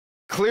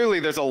clearly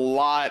there's a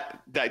lot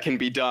that can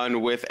be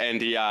done with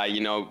NDI, you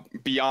know,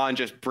 beyond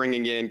just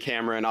bringing in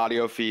camera and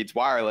audio feeds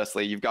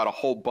wirelessly. You've got a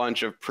whole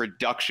bunch of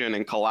production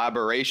and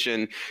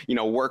collaboration, you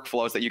know,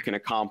 workflows that you can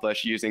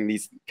accomplish using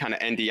these kind of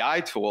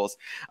NDI tools.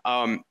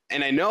 And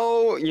I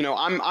know, you know,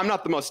 I'm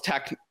not the most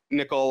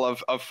technical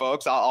of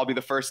folks, I'll be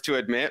the first to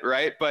admit,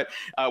 right? But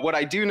what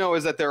I do know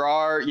is that there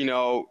are, you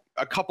know,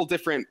 a couple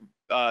different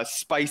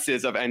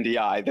spices of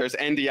NDI. There's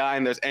NDI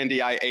and there's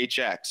NDI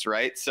HX,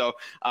 right? So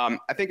I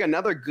think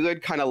another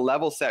good kind of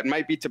level set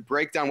might be to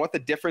break down what the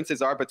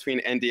differences are between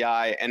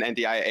NDI and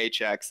NDI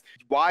HX,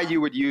 why you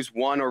would use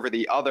one over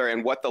the other,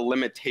 and what the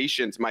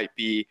limitations might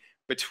be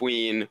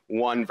between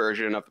one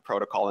version of the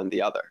protocol and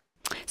the other.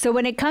 So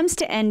when it comes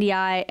to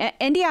NDI,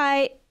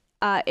 NDI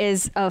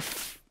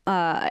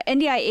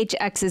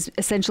HX is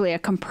essentially a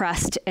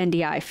compressed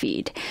NDI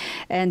feed.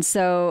 And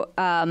so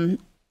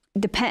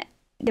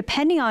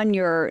depending on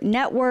your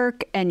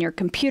network and your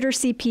computer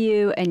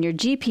CPU and your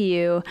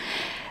GPU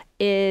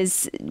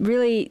is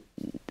really,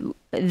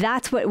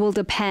 that's what will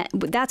determine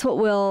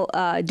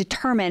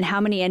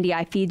how many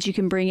NDI feeds you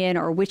can bring in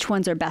or which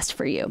ones are best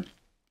for you.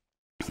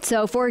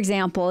 So for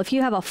example, if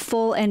you have a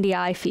full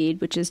NDI feed,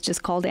 which is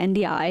just called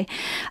NDI,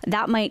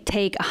 that might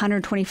take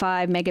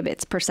 125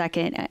 megabits per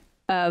second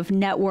of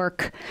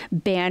network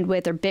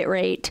bandwidth or bit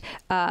rate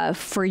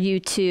for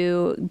you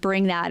to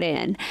bring that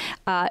in.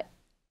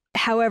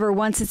 However,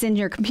 once it's in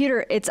your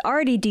computer, it's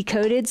already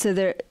decoded,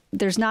 so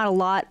there's not a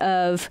lot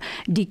of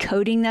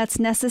decoding that's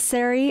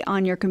necessary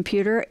on your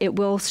computer. It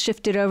will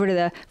shift it over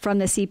to from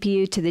the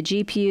CPU to the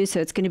GPU,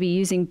 so it's going to be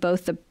using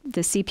both the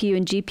CPU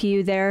and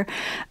GPU there.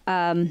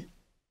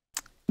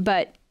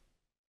 But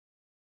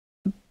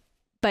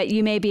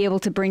you may be able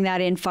to bring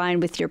that in fine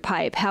with your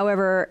pipe.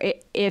 However,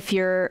 if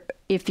your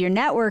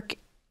network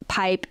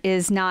pipe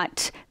is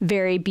not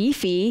very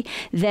beefy,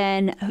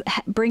 then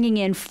bringing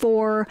in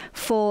 4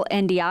 full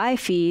NDI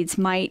feeds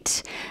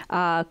might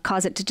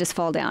cause it to just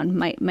fall down,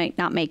 might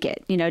not make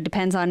it. You know,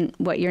 depends on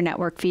what your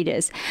network feed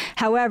is.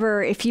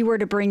 However, if you were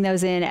to bring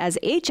those in as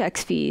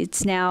HX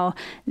feeds, now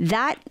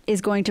that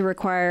is going to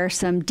require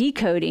some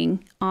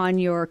decoding on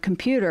your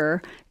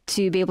computer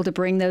to be able to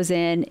bring those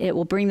in. It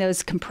will bring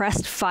those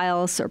compressed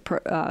files or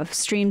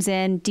streams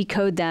in,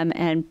 decode them,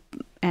 and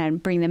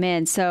bring them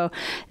in. So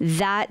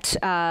that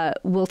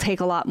will take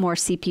a lot more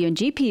CPU and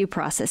GPU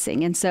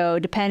processing. And so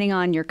depending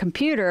on your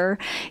computer,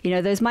 you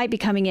know, those might be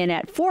coming in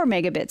at 4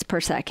 megabits per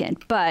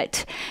second,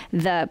 but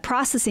the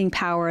processing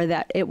power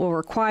that it will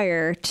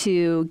require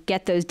to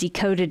get those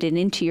decoded and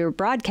into your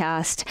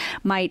broadcast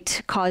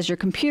might cause your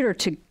computer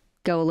to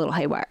go a little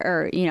haywire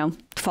or, you know,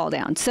 fall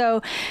down.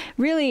 So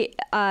really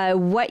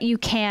what you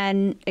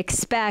can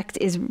expect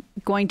is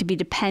going to be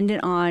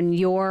dependent on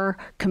your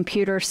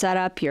computer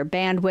setup, your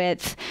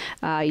bandwidth,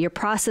 your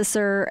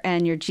processor,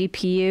 and your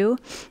GPU.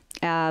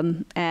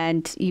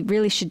 And you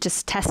really should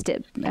just test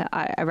it.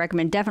 I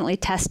recommend definitely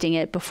testing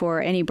it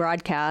before any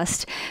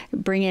broadcast.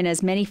 Bring in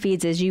as many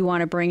feeds as you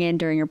want to bring in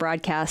during your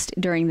broadcast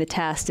during the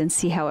test and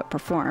see how it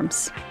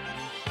performs.